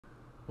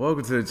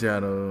Welcome to the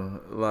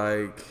channel.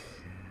 Like,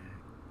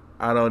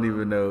 I don't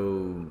even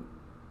know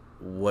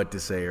what to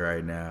say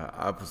right now.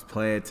 I was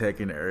playing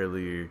Tekken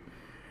earlier,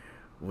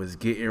 was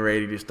getting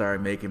ready to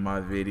start making my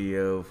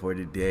video for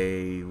the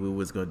day. We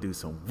was gonna do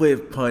some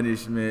whiff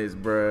punishments,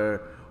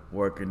 bruh.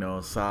 Working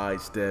on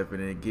sidestepping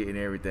and getting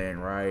everything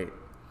right.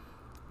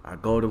 I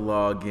go to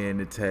log in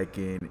to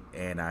Tekken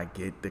and I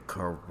get the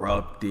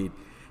corrupted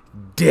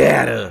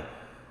data.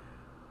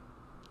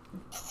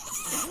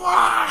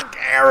 Fuck,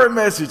 error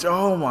message.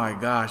 Oh my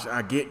gosh,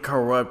 I get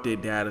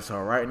corrupted data. So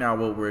right now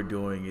what we're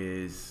doing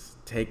is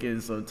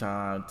taking some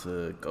time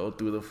to go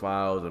through the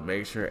files and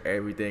make sure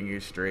everything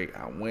is straight.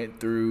 I went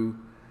through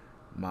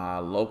my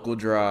local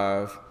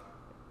drive.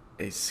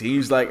 It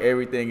seems like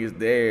everything is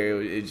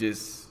there. It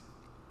just,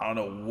 I don't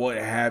know what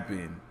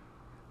happened.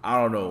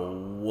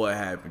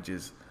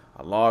 Just,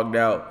 I logged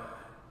out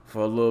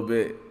for a little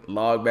bit,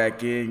 logged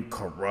back in,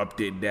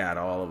 corrupted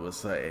data all of a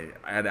sudden.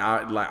 And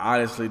I, like,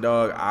 honestly,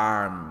 dog,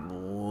 I'm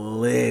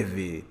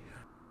livid.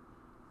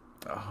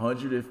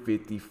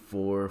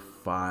 154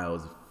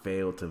 files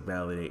failed to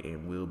validate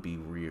and will be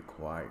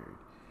reacquired.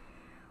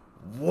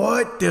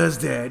 What does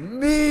that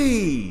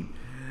mean?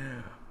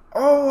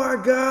 Oh my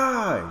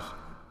gosh,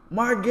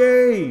 my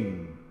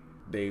game.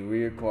 They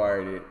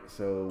reacquired it,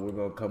 so we're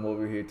gonna come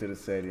over here to the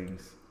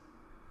settings,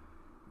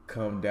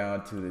 come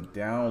down to the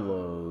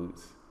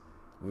downloads.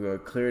 We're gonna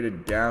clear the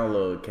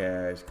download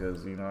cache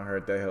because, you know, I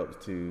heard that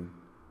helps too.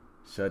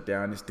 Shut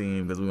down the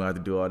Steam because we don't have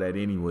to do all that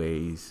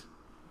anyways.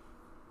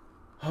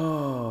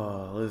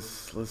 Oh,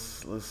 let's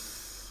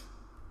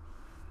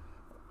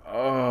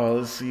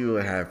see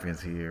what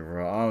happens here,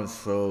 bro. I'm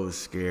so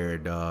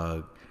scared,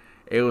 dog.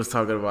 It was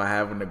talking about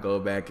having to go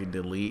back and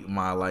delete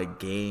my like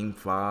game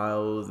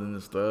files and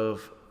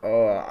stuff.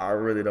 Oh, I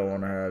really don't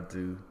want to have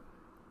to.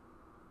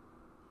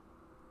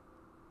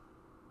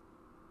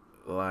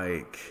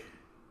 Like,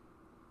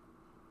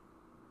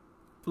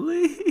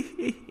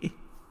 please,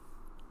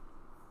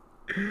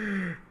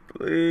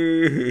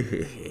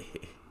 please,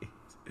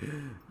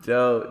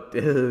 don't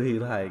do me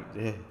like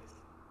this.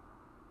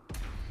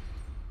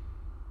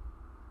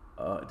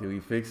 Did we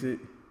fix it?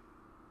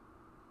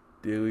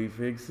 Did we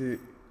fix it?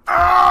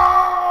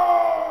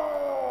 Oh!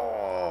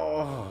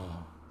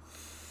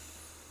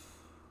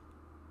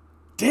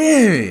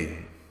 Damn it!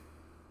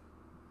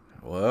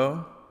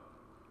 Well,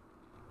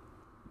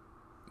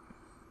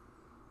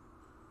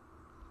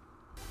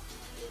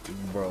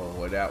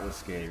 bro, that was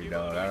scary,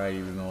 dog. I ain't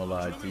even gonna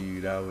lie to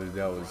you. That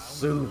was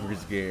super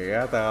scary.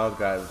 I thought I was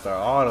gonna start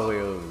all the way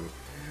over.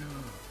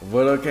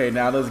 But okay,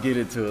 now let's get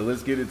into it.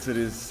 Let's get into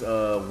this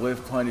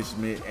whiff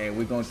punishment, and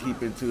we're gonna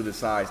keep into the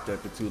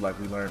sidestep too, like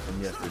we learned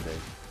from yesterday.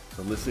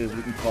 So let's see if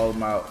we can call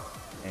them out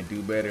and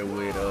do better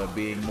with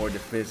being more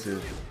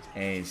defensive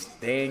and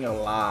staying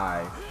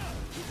alive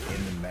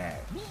in the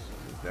match.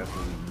 That's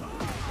what we need.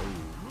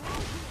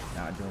 Ooh,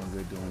 not doing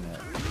good doing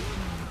that.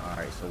 All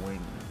right, so when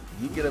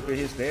he get up in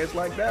his stance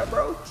like that,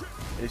 bro,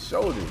 his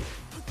shoulder.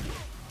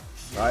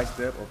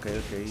 Sidestep, okay,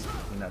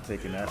 we're not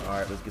taking that. All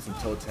right, let's get some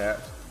toe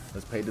taps.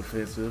 Let's play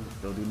defensive.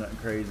 Don't do nothing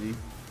crazy.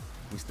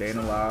 We staying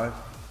alive.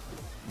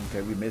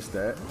 Okay, we missed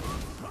that.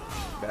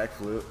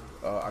 Backflip.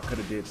 I could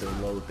have did the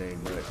low thing,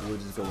 but we'll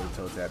just go with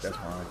the toe tap. That's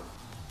fine.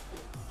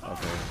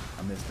 Okay,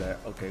 I missed that.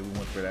 Okay, we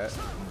went for that.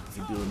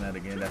 Keep doing that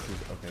again. That's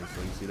just, okay,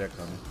 so you see that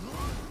coming.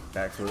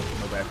 Backflip,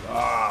 no backflip.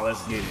 Ah,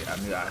 let's get it. I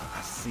mean,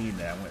 I seen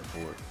that. I went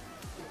for it.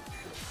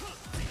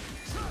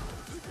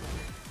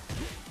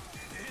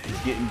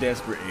 He's getting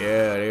desperate.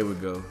 Yeah, there we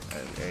go.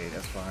 Hey,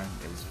 that's fine.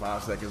 It was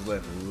 5 seconds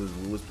left.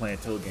 We was playing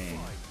toe game.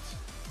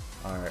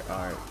 All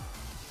right.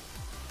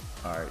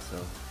 So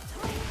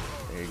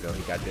there you go.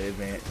 He got the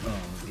advance.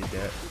 Let's get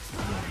that.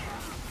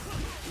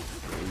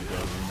 There you go.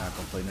 We're not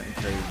gonna play nothing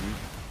crazy.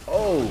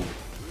 Oh.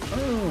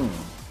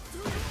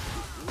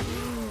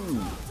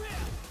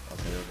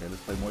 Okay.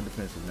 Let's play more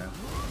defensive now.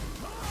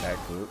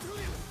 Backflip.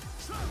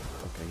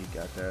 Okay, he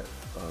got that.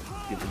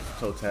 Get the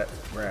toe tap.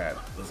 Grab.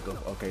 Let's go.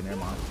 Okay, never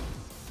mind.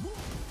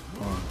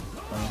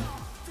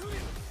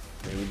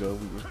 There we go.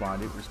 We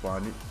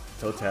responded.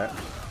 Toe tap.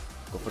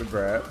 Go for the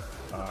grab.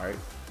 All right.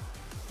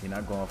 You're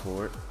not going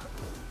for it.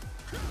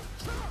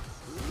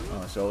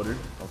 Shoulder.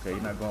 Okay,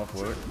 you're not going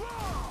for it.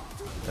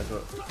 That's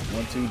what.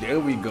 1, 2. There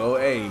we go.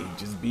 Hey,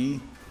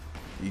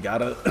 you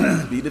gotta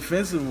be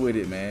defensive with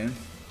it, man.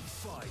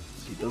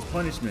 Keep those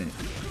punishments.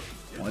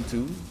 1,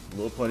 2.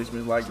 Little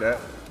punishments like that.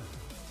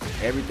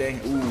 Everything.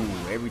 Ooh,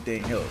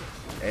 everything helps.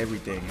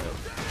 Everything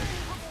helps.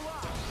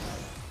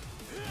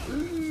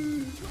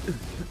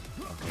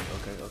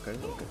 Okay.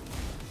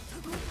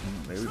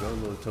 There we go, a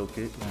little toe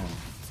kick.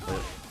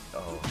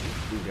 Oh,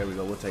 dude, there we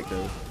go. We'll take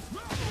those.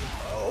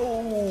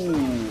 Oh,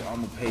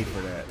 I'm gonna pay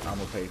for that.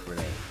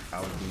 I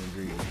was being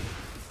greedy.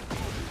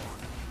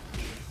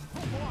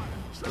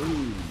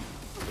 Ooh.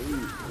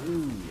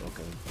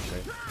 Okay.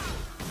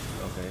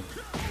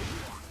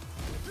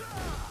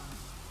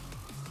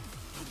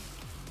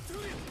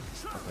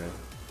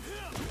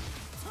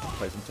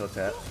 Play some toe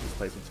taps. Let's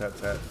play some tap.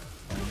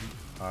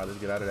 All right, let's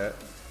get out of that.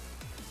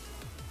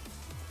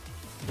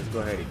 Let's go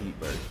ahead and heat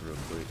burst real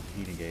quick.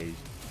 Heat engage.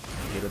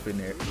 Get up in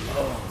there.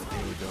 Oh,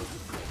 there we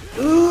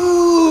go.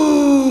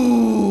 Ooh!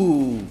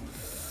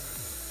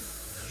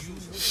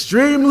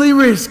 Extremely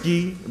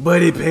risky,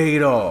 but it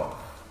paid off.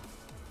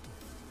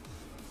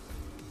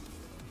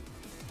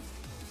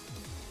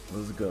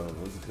 Let's go.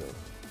 Let's go.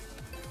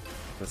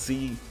 But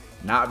see,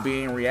 not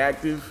being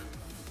reactive,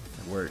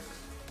 it works.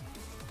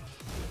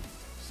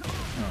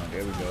 Oh,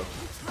 there we go.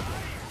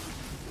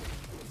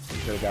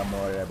 Could have got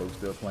more of that, but we're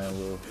still playing a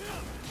little.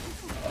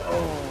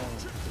 Oh.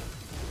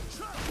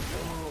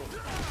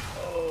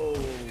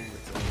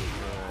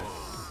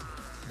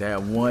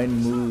 That one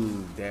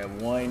move, that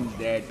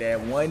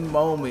one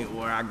moment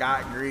where I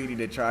got greedy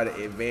to try to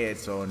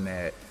advance on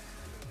that.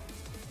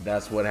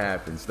 That's what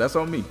happens. That's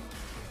on me.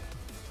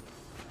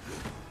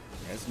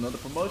 That's another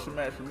promotion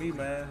match for me,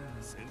 man.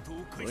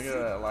 Look at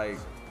that, like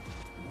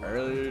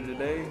earlier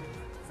today,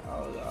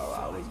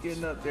 I was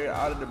getting up there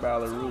out of the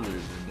Battle Rulers,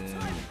 and then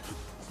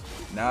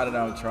now that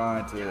I'm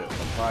trying to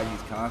apply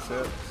these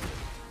concepts,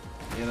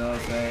 you know what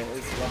I'm saying?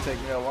 It's gonna take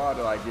me a while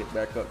to like get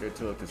back up there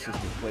to a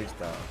consistent play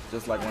style.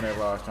 Just like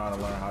whenever I was trying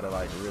to learn how to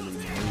like really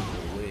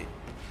maneuver with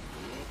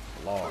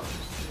Lars.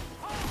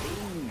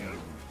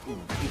 Ooh,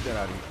 keep that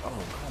out of here.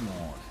 Oh, come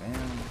on,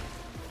 fam.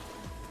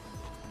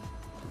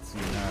 Let's see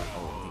now.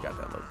 Oh, he got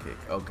that low kick.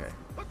 Okay.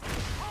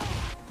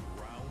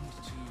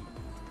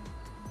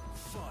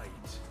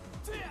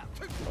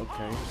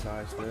 Okay,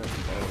 side step.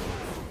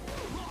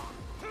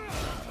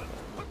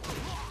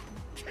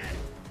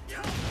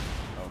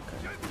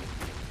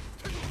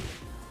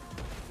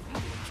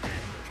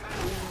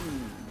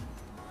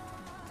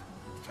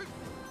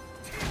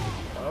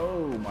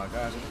 Oh my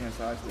gosh, I can't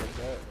sidestep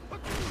that.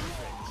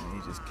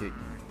 And he just kicked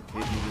me.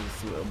 Kicked me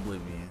to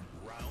oblivion.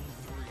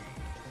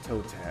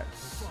 Toe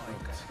taps.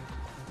 Okay.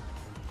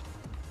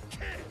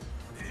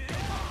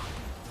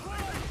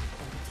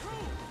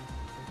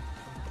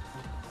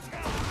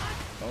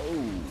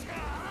 Oh.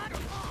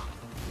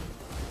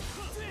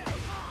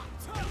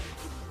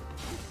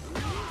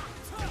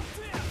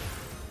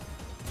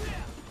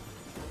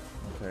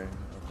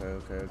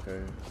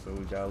 Okay. So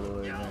we got a little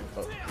event. Oh,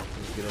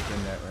 let's get up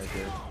in that right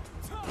there.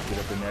 Let's get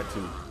up in that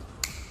too.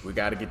 We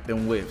gotta get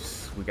them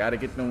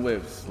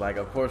whiffs. Like,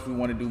 of course, we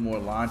want to do more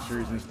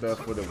launchers and stuff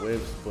for the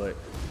whiffs, but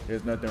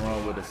there's nothing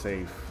wrong with a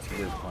safe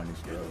whiff punish,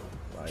 bro.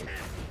 Like,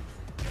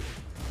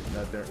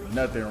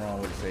 nothing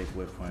wrong with a safe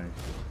whiff punish.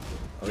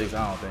 At least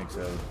I don't think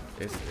so.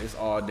 It's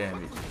all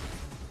damage.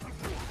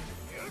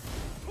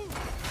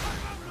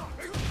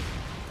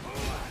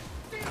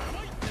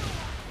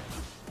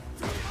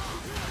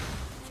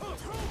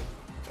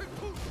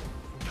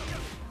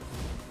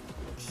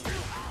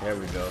 There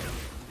we go.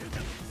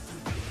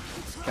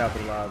 Let's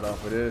capitalize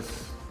off of this.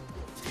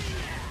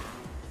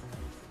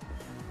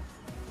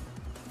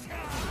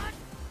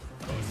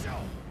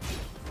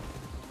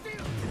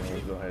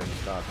 Let's go ahead and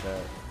stop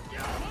that.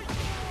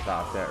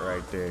 Stop that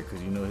right there,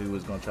 because you know he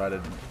was gonna try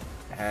to.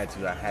 I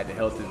had the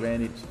health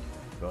advantage.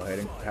 Go ahead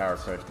and power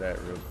crush that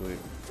real quick.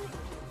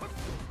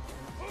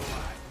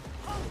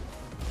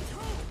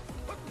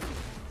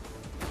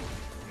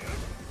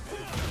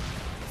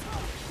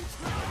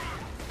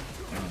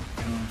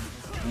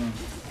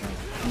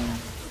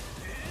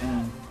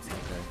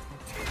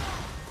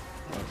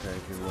 Okay,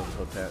 give a little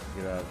toe tap.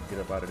 Get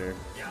up out of there.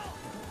 You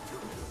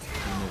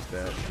missed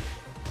that.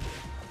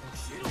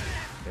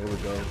 There we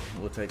go.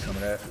 We'll take some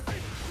of that.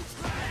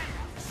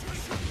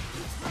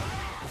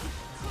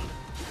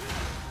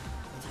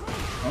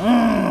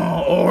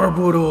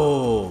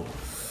 Orbital.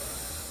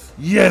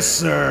 Yes,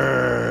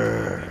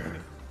 sir.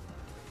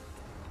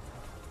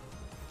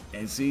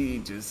 And see,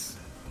 just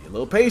be a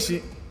little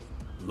patient.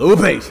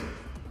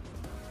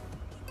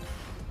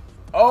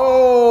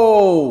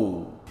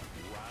 Oh.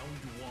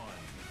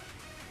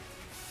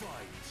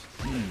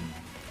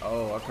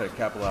 Oh, I could have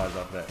capitalized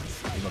off that.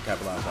 He's gonna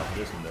capitalize off of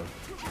this one though.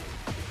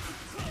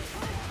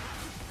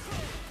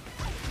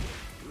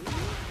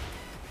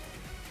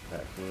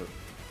 Back flip.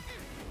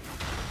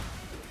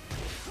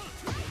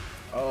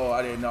 Oh,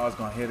 I didn't know I was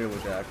gonna hit her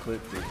with that. I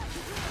clipped it.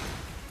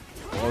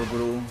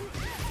 Orbital.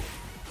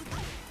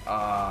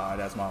 Ah,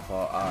 that's my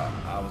fault.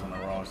 I was on the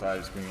wrong side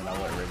of the screen. I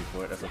wasn't ready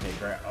for it. That's okay,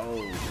 Grant.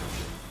 Oh.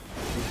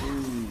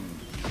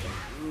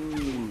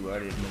 Ooh, I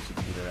didn't know she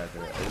could do that after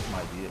that. This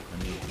might be it for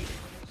me.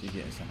 She's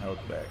getting some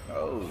health back.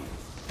 Oh.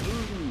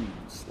 Ooh,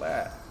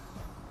 slap.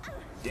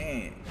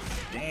 Dance.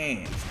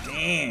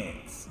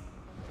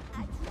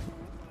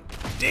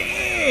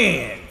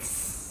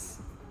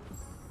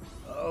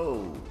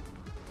 Oh.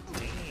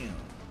 Damn.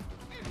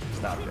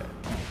 Stop that.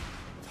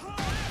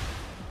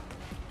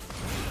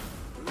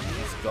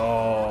 Let's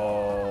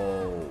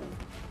go.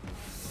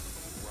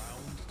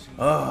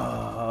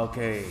 Oh,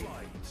 okay.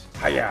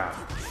 Hiya.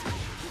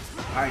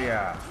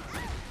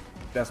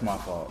 That's my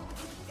fault.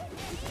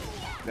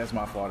 That's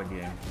my fault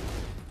again.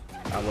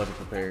 I wasn't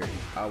prepared.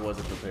 I'm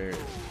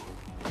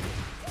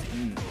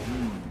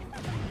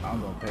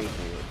gonna pay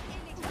for it.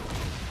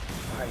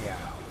 Hiya.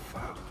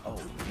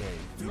 Oh, yeah.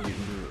 You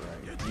didn't do it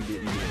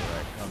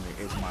right. Come here.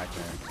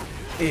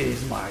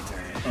 It's my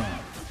turn.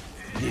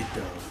 Get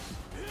those.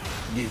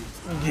 Get.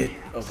 Okay,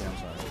 I'm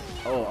sorry.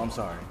 Oh, I'm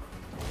sorry.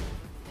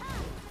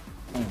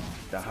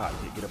 The hot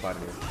kick. Get up out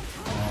of there.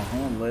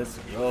 Let's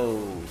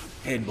go.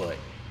 Headbutt.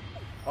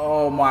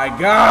 Oh my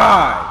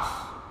gosh.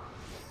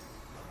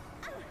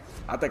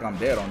 I think I'm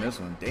dead on this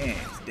one.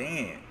 Dance,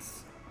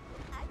 dance.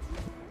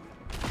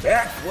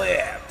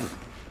 Backflip.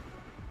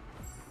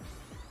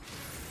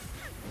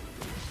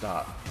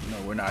 Stop.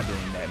 No, we're not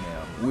doing that,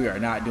 ma'am. We are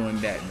not doing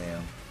that,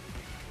 ma'am.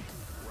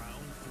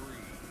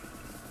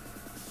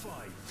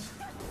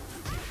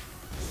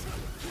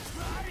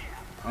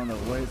 I don't know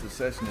what his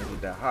obsession is with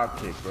that hop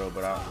kick, bro,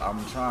 but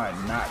I'm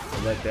trying not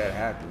to let that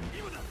happen.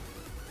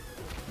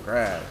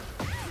 Grab.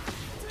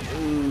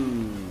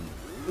 Ooh.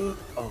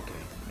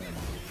 Okay, man.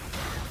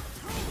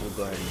 We'll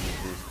go ahead and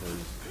use this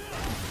because.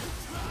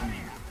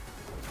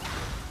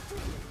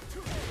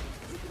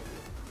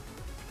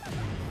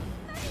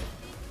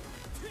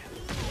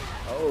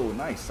 Oh,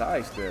 nice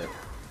side step.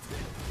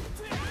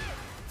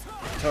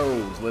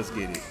 Toes, let's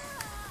get it.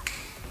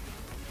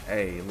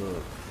 Hey,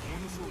 look.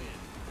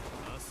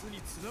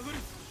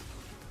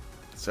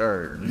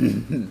 Sir.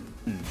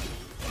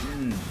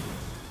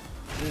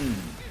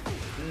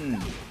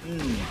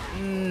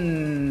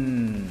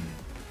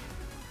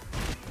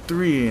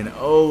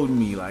 3-0'd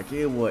me like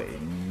it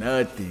wasn't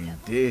nothing.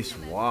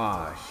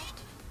 Dishwashed.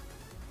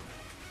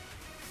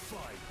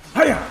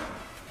 Hiya!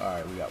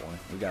 Alright, we got one.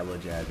 We got a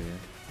little jab in.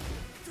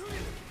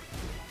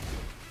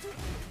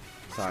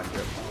 Side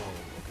step. Oh,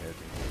 okay.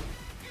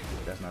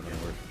 That's not gonna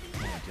work.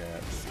 Come on,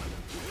 jab.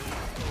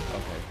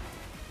 Okay.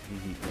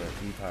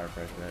 He power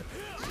press that.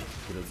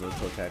 Get a little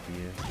toe tap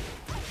in.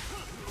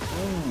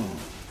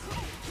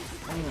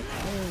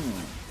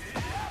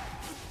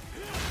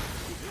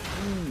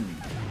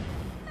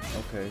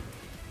 Okay.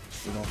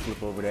 We're gonna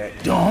flip over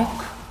that.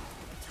 Dunk!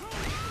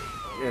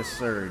 Yes,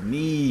 sir.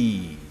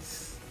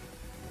 Knees.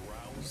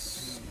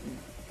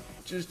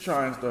 Just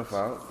trying stuff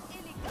out.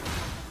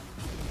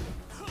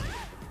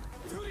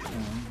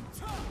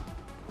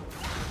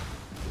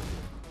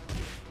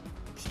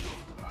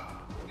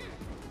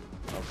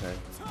 Okay.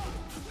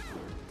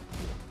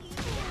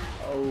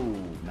 Oh,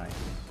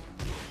 nice.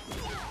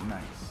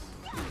 Nice.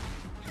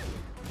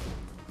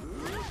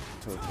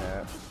 Toe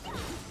tap.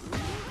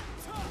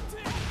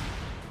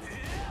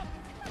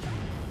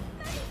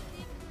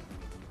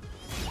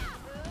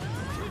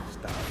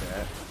 Stop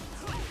that.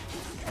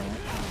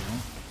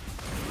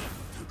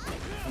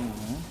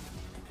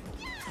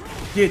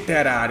 Get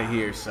that out of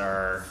here,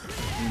 sir.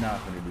 You're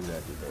not gonna do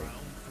that today.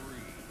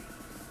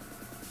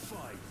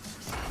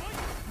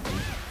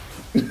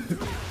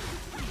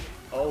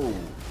 Oh.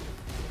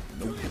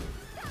 Nope.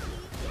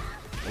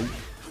 Nope.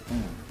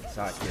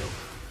 Side kick.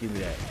 Give me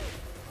that.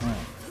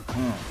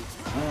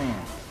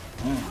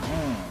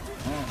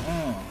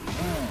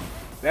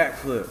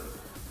 Backflip.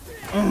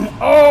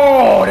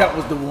 Oh, that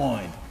was the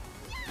one.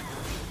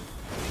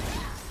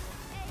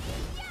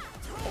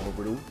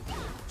 Orbital.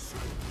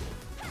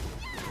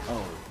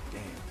 Oh,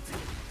 damn.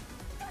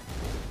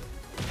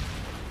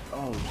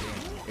 Oh,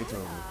 damn. It's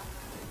over.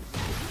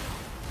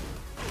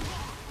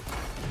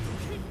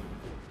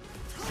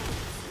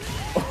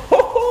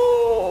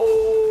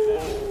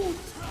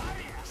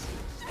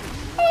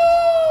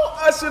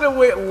 I should have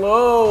went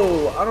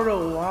low. I don't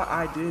know why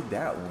I did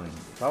that one.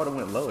 If I would have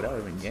went low, that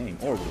would have been game.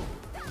 Orbital.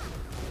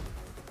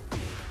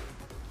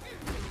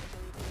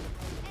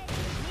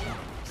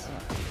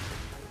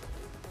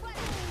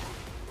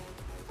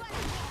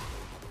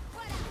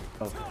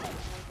 Okay.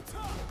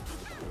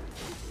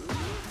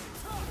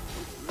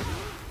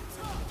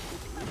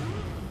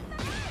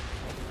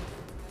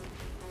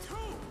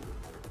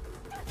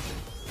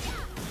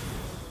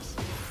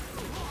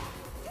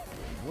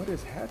 What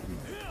is happening?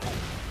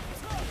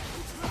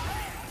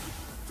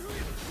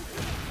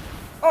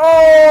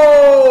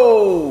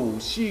 Oh!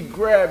 She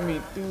grabbed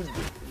me through the...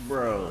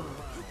 Bro.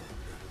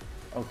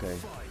 Okay.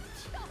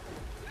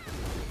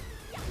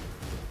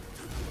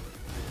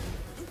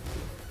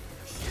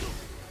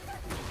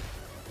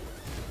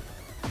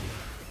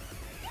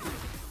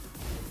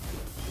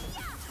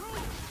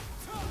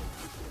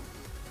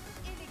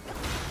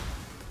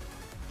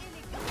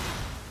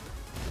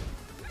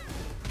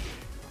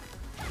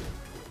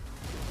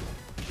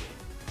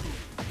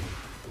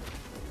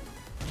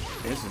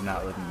 This is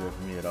not looking good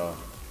for me at all.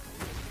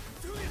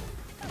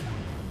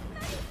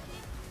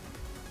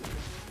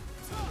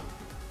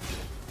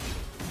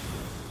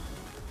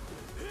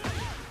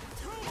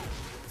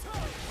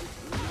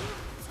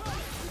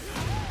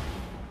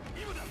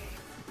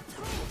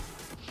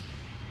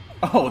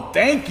 Oh,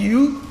 thank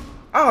you.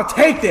 I'll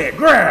take that.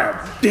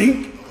 Grab.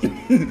 Dink.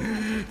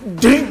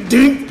 Dink,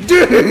 dink,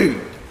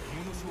 dink.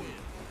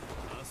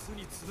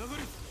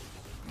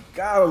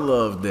 Gotta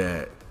love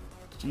that.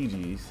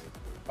 GG's.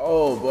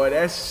 Oh, boy,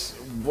 that's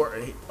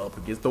up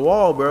against the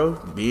wall, bro.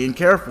 Being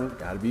careful.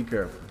 Gotta be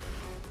careful.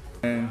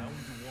 Okay,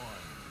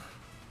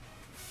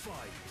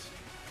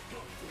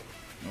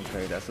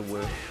 that's a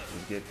whiff.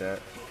 Let's get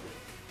that.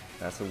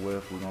 That's a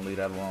whiff. We're gonna leave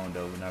that alone,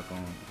 though. We're not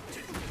gonna...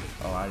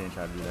 Oh, I didn't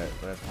try to do that,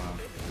 but that's fine.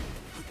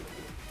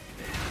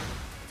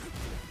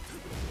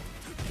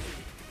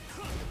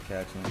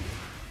 catch him.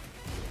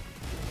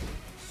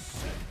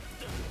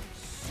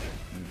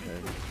 Okay.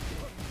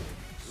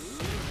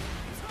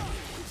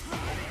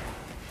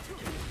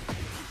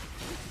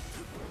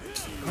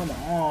 Come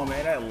on,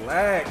 man, that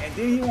lag. And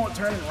then he won't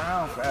turn it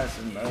around fast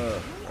enough,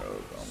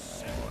 bro. Come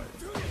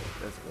on.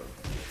 Let's go.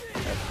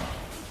 That's fine.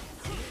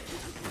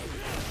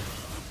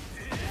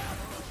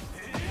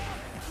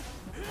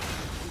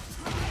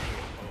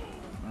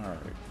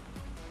 Alright.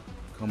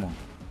 Come on.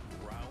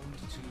 Round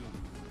 2.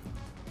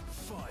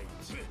 Fight.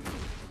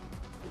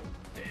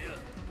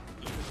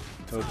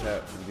 Toe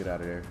tap. Let's get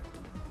out of there.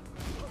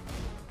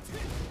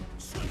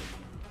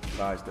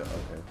 Side step.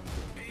 Okay.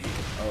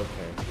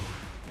 Okay.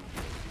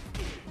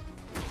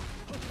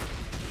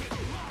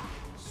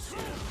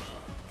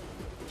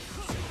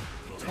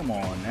 Come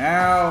on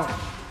now.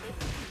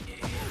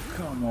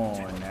 Come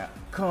on now.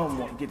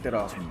 Come on. Get that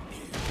off me.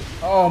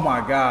 Oh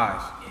my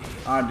gosh.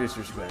 I'm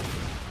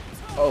disrespectful.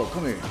 Oh,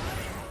 come here.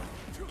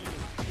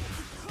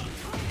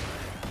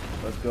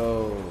 Let's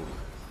go.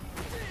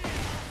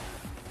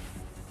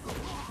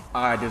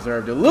 I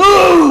deserve to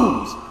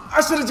lose.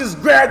 I should have just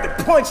grabbed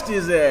and punched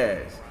his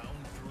ass.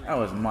 That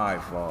was my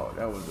fault.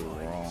 That was the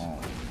wrong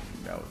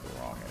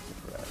answer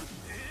for that.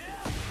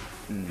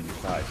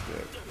 Side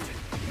step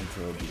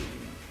into a beat.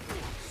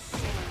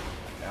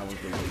 That was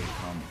the way to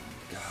come.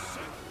 God,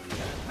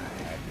 I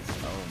had this.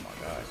 Oh my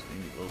gosh,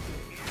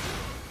 okay.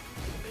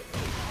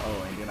 Oh,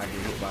 and then I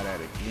get hit by that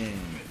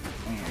again.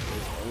 Man,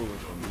 it's over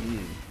for me.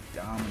 He's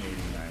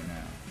dominating right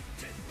now.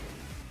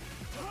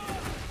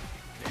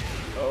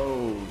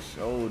 Oh,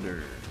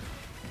 shoulder.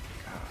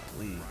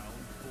 Golly,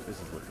 this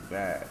is looking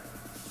bad.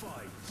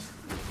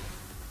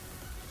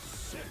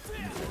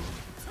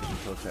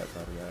 Toe taps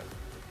out of that.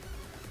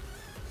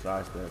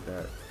 Side step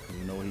that.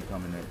 You know where he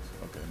coming next.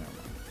 Okay, never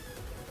mind.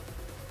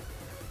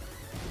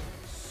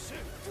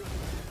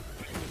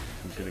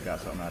 We should have got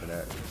something out of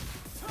that.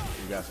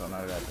 We got something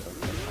out of that though.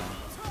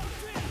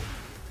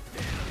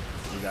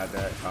 We got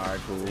that.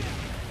 Alright, cool.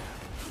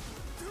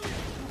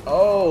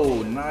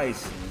 Oh,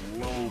 nice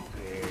low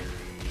parry.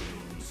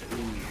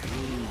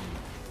 Ooh.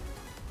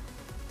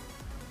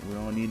 We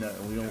don't need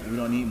nothing. We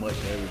don't need much.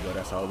 There we go.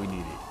 That's all we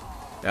needed.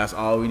 That's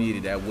all we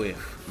needed. That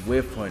whiff.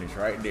 Whiff punish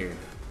right there.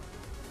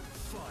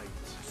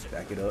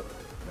 Back it up.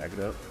 Back it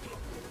up.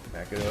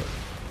 Back it up.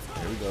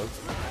 There we go.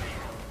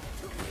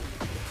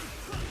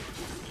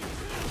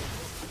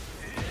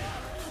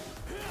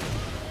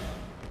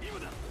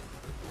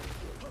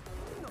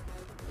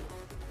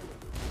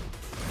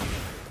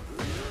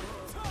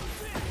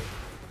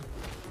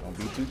 Don't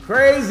be too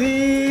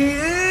crazy.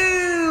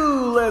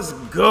 Ew, let's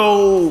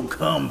go.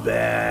 Come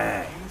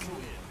back.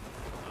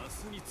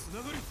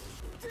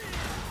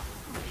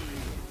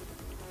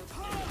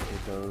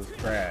 Get those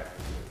crap.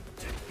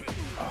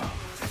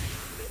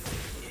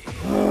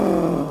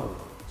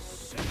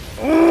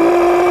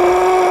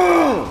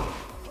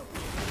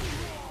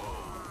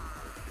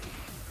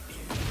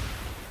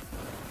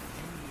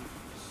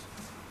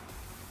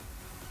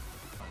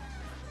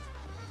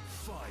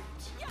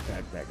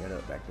 Back it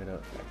up, back it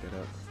up, back it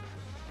up.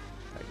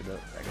 Back it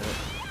up, back it up.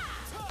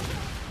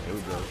 There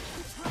we go.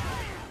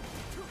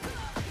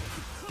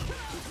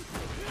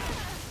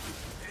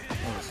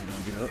 Oh, is he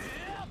gonna get up?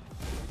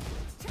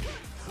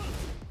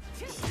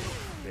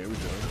 There we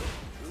go.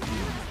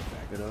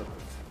 Back it up.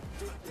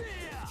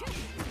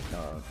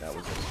 No, that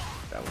was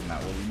not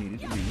what we needed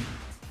to be.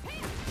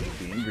 Just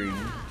being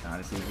greedy, trying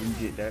to see if we can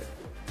get that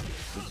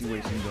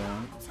situation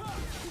going.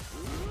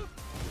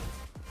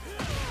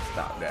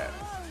 Stop that.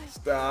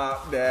 Stop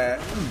that.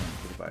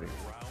 Get up out of here.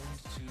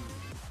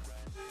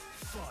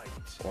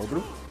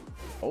 Orbital.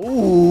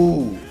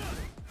 Oh,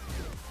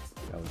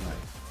 that was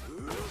nice.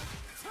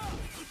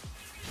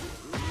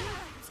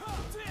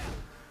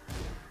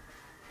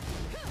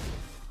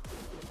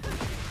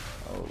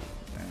 Oh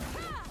man.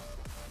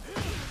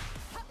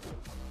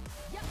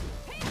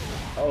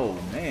 Oh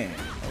man.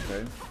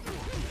 Okay.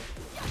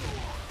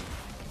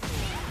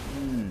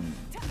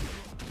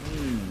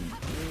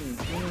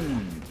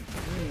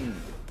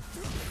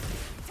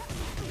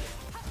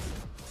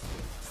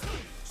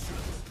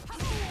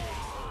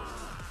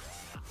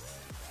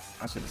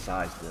 I should have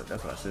sidestepped.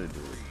 That's what I should have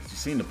done. You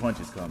seen the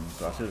punches coming,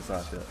 so I should have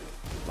sidestepped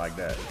like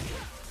that.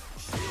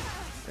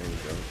 There you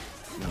go.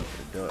 She went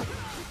for the duck.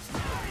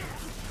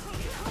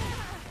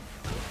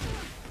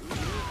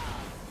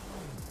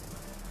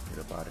 Get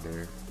up out of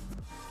there.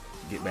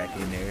 Get back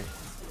in there.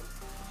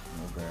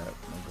 No grab.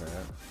 No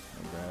grab.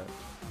 No grab.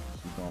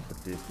 She's going for the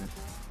distance.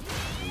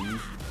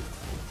 Weave.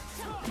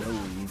 No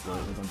weave, but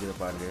we're gonna get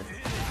up out of there.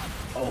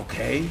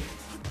 Okay.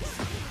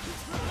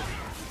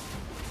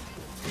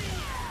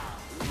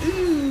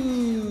 Ooh.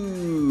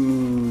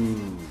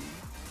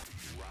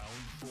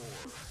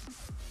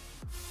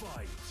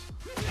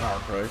 Power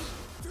crush.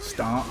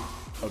 Stomp.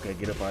 Okay,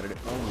 get up out of there.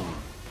 Oh,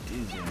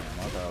 dizzy. I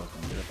thought I was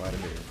gonna get up out of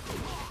there.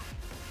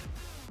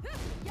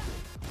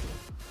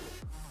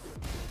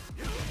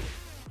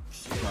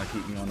 She's trying to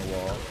keep me on the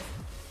wall.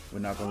 We're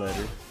not gonna let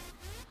her.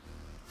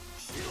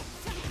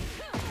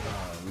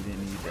 We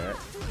didn't need that.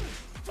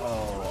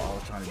 Oh, I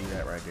was trying trying to do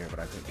that right there, but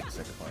I couldn't get the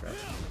second part out.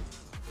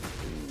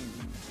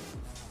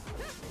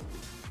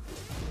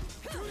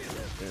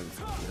 There we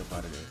go. Get up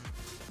out of there.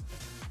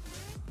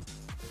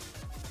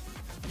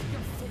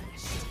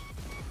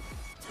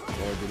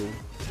 Orbital.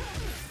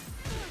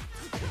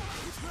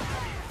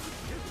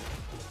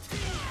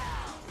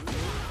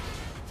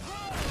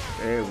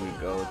 There we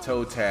go.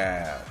 Toe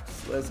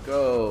taps. Let's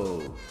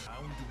go.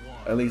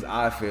 At least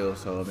I feel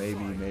so.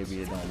 Maybe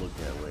it don't look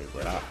that way,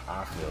 but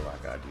I feel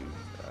like I do.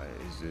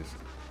 It's just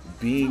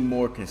being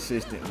more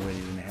consistent with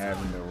it and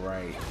having the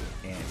right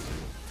answer.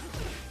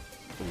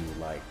 Ooh,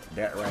 like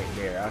that right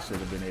there. I should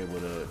have been able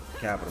to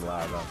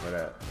capitalize off of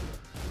that.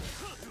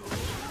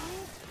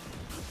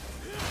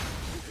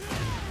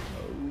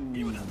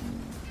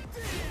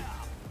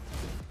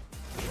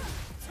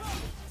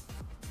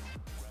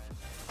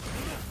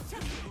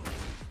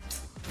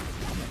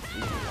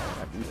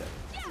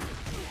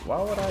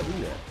 Why would I do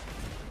that?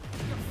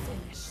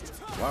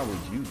 Why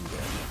would you do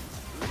that?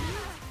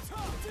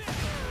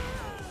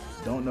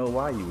 Don't know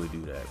why you would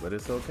do that, but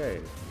it's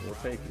okay. We'll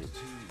take it.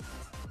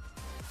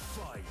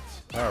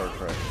 Power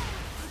crush.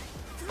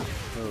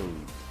 Oh.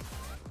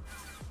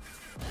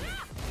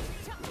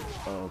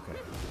 Oh, okay.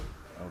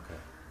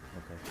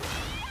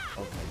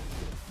 Okay.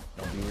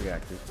 Don't be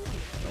reactive.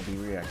 Don't be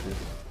reactive.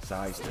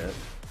 Sidestep.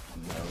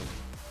 No.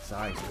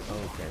 Sidestep.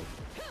 Okay.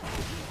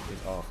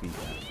 It's all feet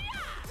now.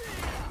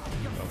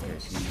 Okay,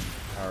 she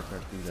power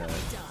crush through that.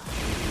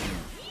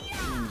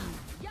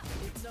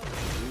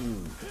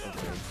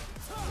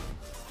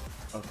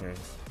 Okay.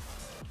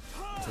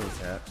 Toe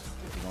taps.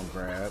 You're gonna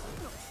grab.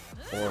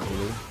 Or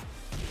blue.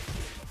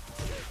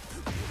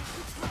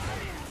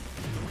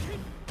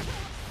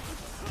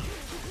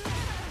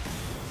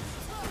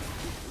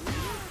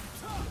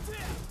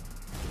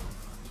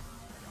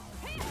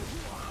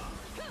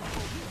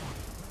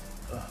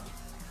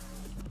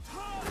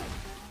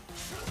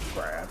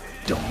 Grab.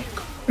 Dunk.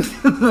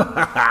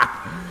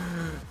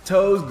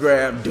 Toes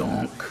grab,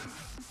 dunk.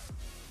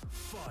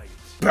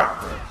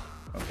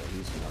 Okay,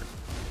 he's smart.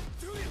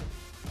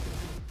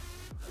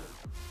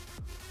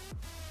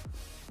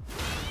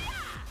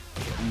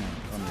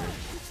 Come here.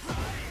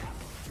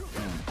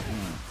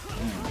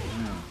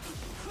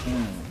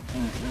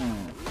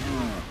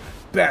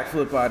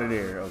 Backflip out of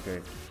there. Okay.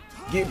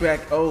 Get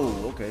back.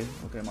 Oh, okay.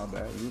 Okay, my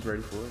bad. You was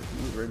ready for it.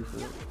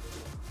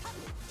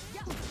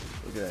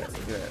 Look at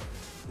that.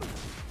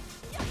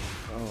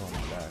 Oh my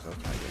gosh, I was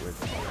trying to get away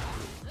from all that.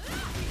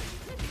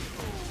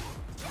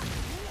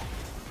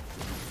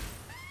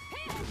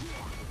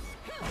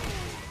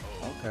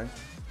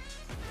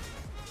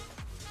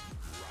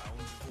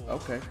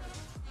 Okay.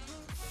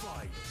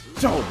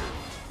 So.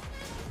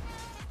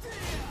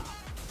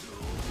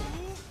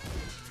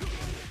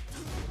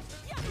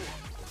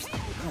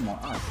 Come on,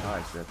 I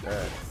sidestepped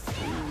that.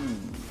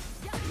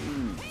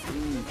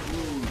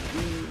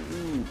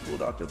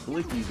 Pulled out the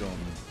blickies on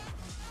me.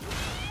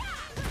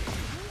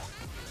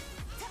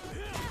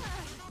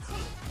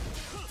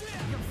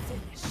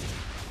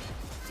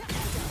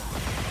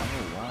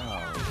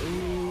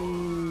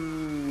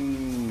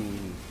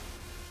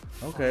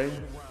 Okay.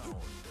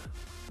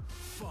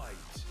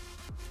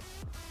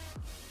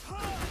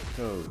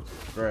 Toes,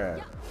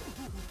 grab.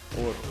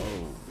 Or,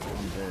 oh,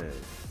 I'm dead.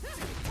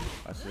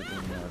 I should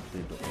have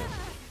did the order.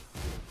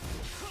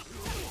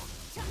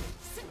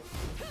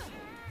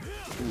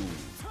 Ooh,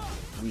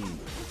 weed.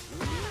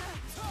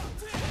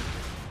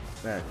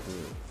 Back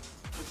foot.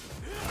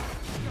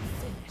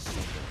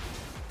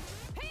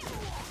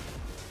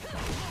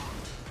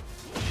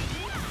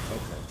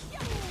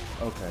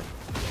 Okay.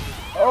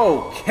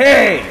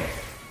 Okay!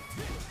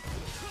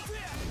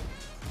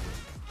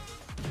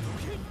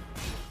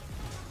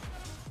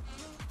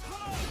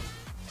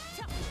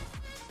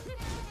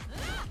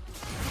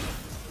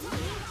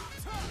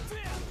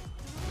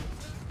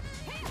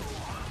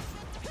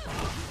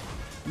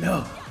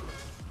 No.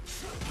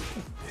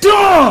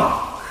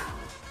 Dunk!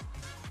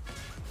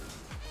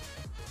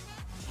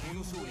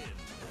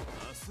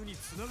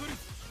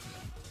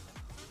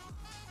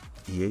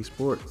 EA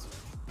Sports.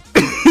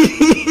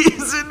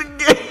 He's in the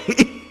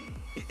game.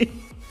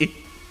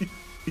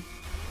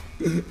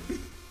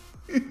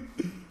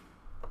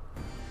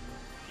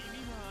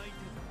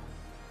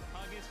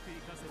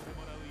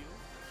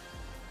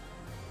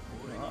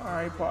 All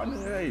right, partner.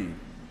 Hey,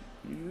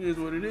 it is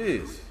what it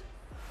is.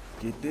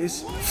 Get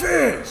this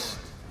fist.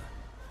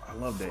 I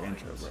love that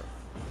intro, bro.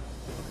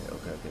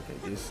 Okay.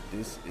 This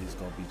is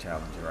gonna be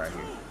challenging right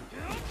here.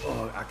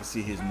 Oh, I can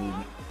see his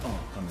movement. Oh,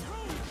 come here.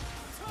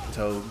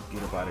 Toe,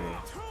 get up out of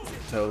there.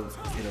 Toe,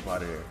 get up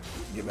out of there.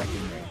 Get back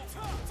in there.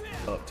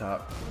 Up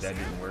top. That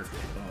didn't work.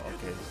 Oh,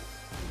 okay.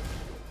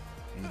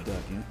 He's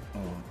ducking.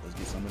 Oh, let's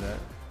get some of that.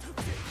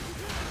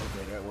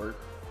 Okay, that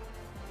worked.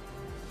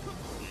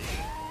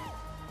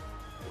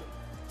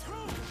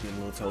 Get a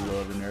little toe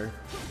love in there.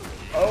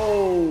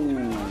 Oh,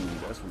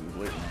 that's what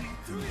we're waiting on.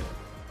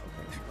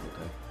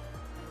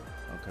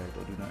 Okay,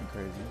 don't do nothing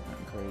crazy.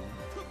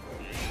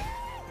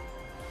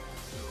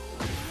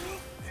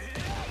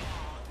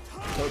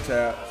 Toe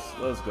taps.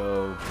 Let's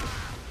go.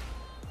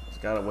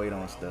 Gotta wait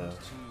on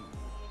stuff.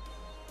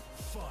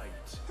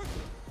 Fight.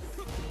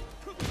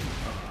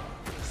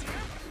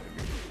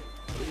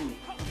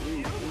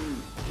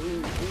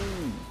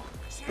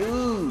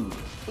 Ooh,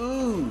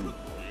 ooh.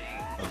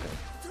 Okay,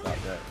 stop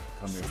that.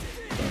 Come here.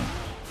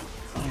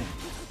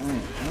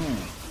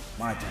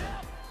 My turn.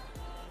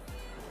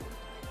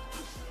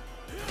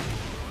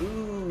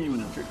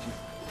 Ooh, trick you.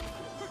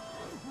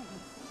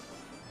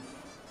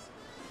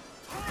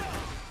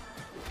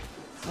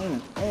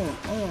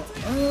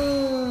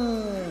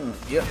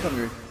 Yep, come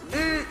here.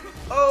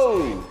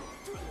 Oh!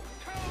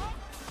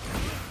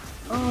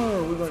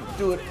 Oh, we're gonna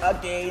do it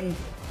again.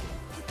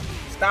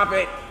 Stop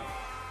it.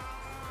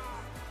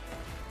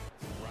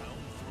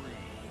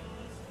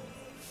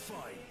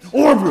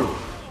 Orb!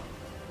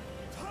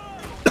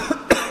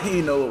 He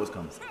didn't know what was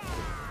coming.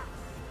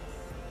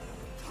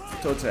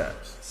 Toe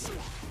taps.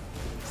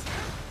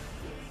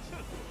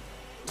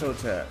 Toe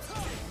taps.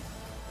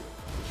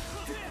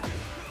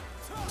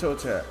 Toe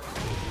tap.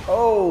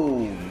 Oh,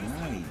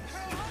 nice.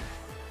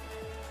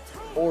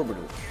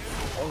 Orbital.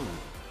 Oh,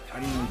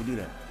 I didn't know you could do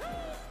that.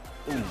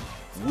 Ooh,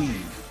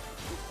 weave.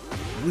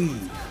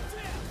 Weave.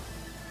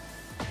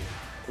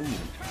 Ooh.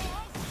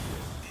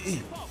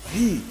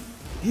 He.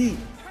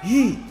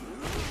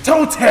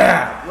 Toe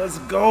tap. Let's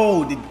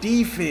go. The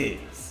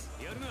defense.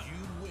 You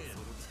win.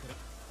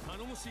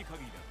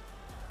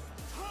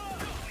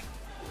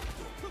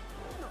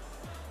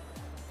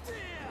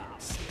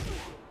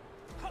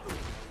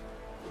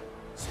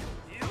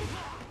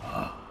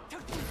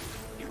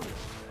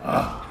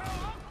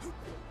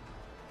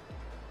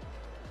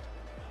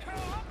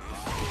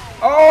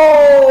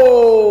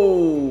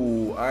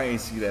 Oh, I ain't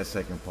see that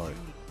second part.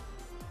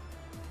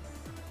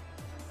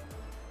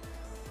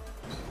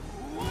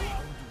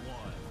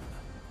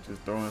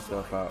 Just throwing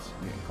stuff out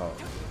and getting caught.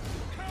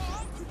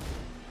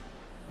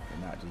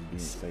 And not just being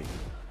safe.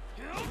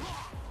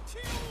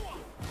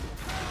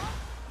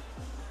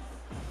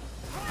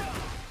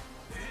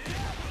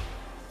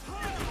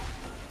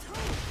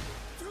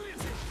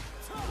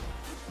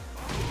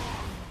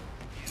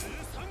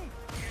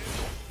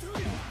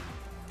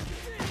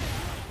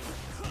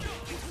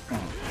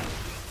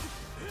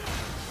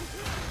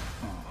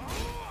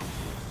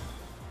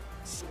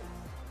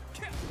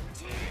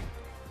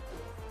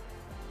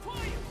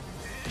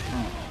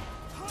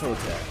 Toe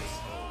taps.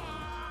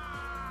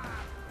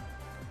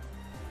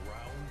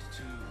 Round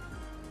 2.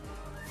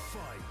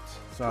 Fight.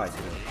 Side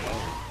kick.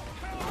 Oh.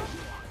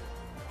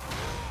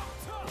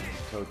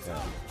 Toe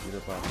tap. Get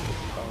up out of it.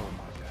 Oh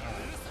my god.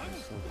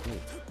 That's so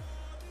quick.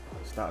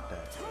 Stop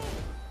that.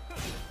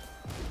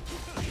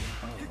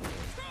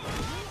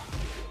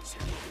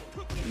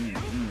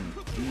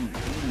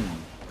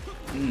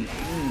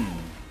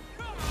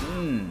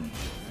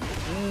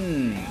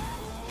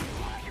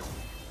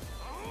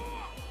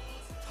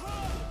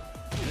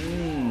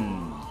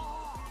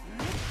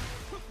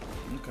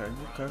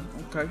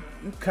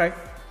 Okay.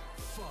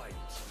 Fight.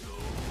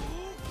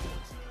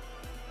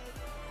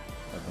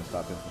 That's gonna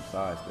stop him from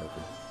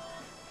sidestepping.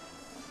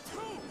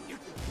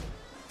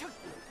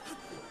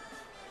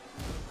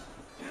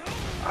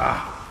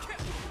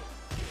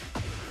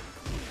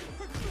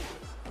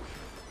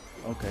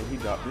 Okay, he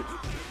dropped it.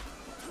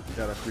 He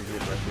got a free hit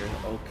right there.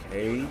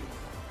 Okay.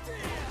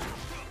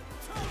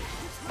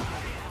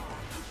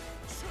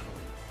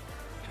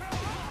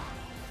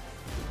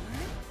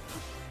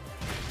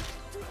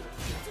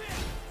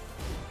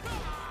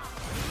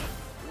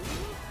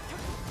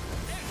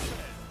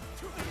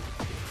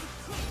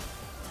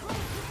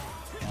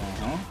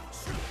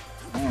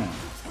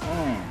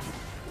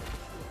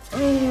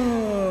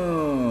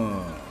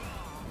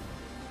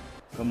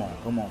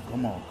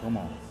 Come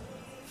on.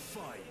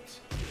 Fight.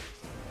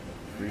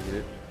 Free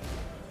hit.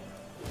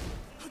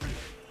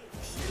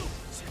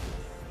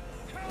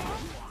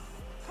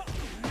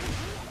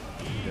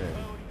 There.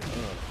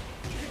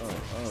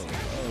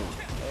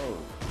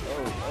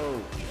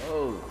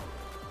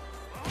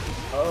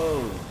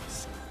 Oh.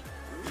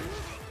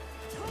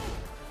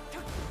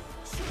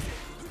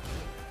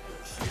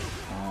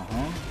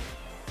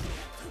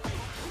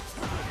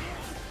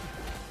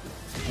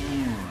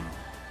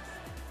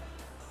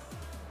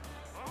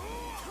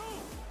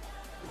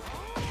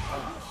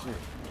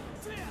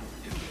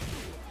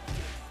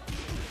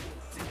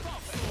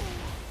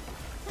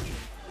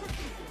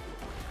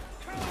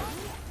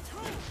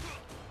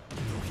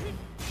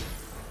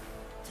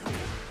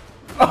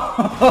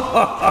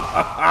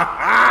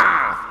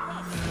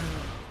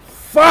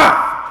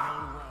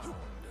 Fuck!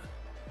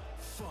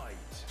 Fight.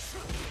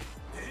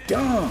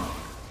 Dumb.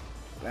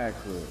 Back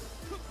hook.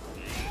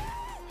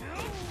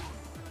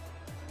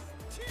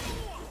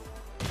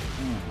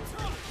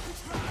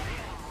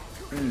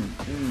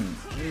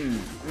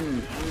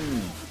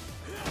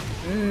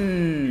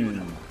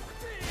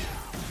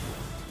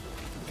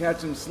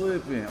 Catch him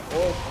slipping.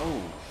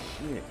 Oh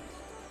shit.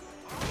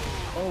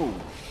 Oh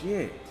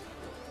shit.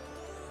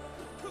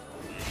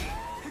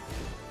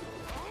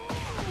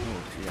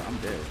 Oh shit, I'm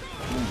dead.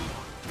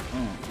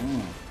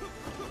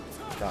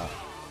 Stop.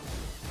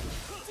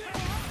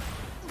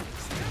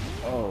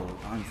 Oh,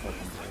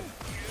 unfucking play.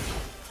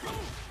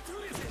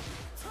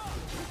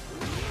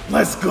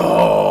 Let's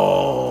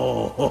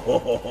go!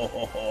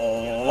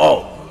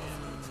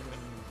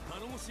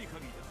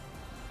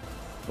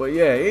 But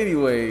yeah,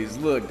 anyways,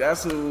 look,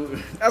 that's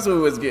what we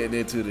was getting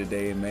into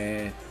today,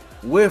 man.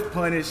 With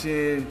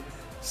punishing,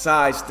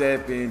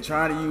 sidestepping,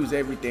 trying to use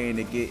everything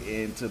to get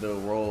into the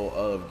role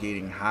of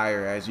getting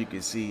higher. As you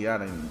can see, I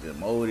done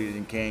demoted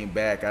and came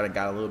back. I done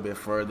got a little bit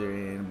further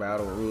in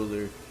Battle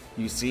Ruler.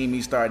 You see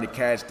me starting to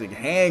catch the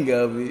hang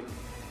of it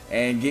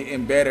and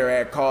getting better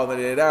at calling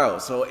it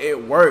out. So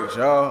it works,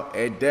 y'all.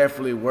 It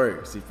definitely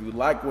works. If you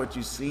like what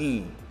you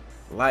seen,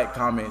 like,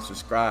 comment,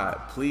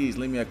 subscribe. Please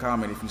leave me a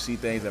comment if you see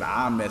things that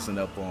I'm messing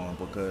up on,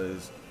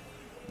 because,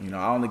 you know,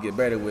 I only get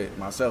better with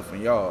myself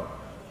and y'all.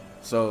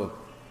 So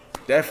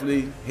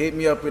definitely hit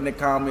me up in the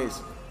comments.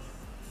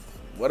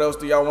 What else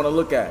do y'all want to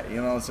look at? You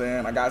know what I'm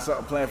saying? I got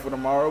something planned for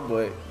tomorrow,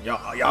 but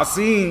y'all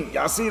seen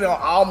I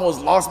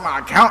almost lost my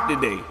account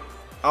today.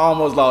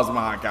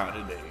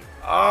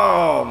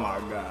 Oh my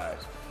gosh.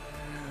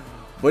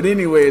 But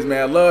anyways,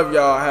 man, I love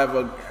y'all.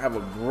 Have a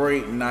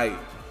great night.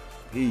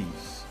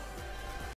 Peace.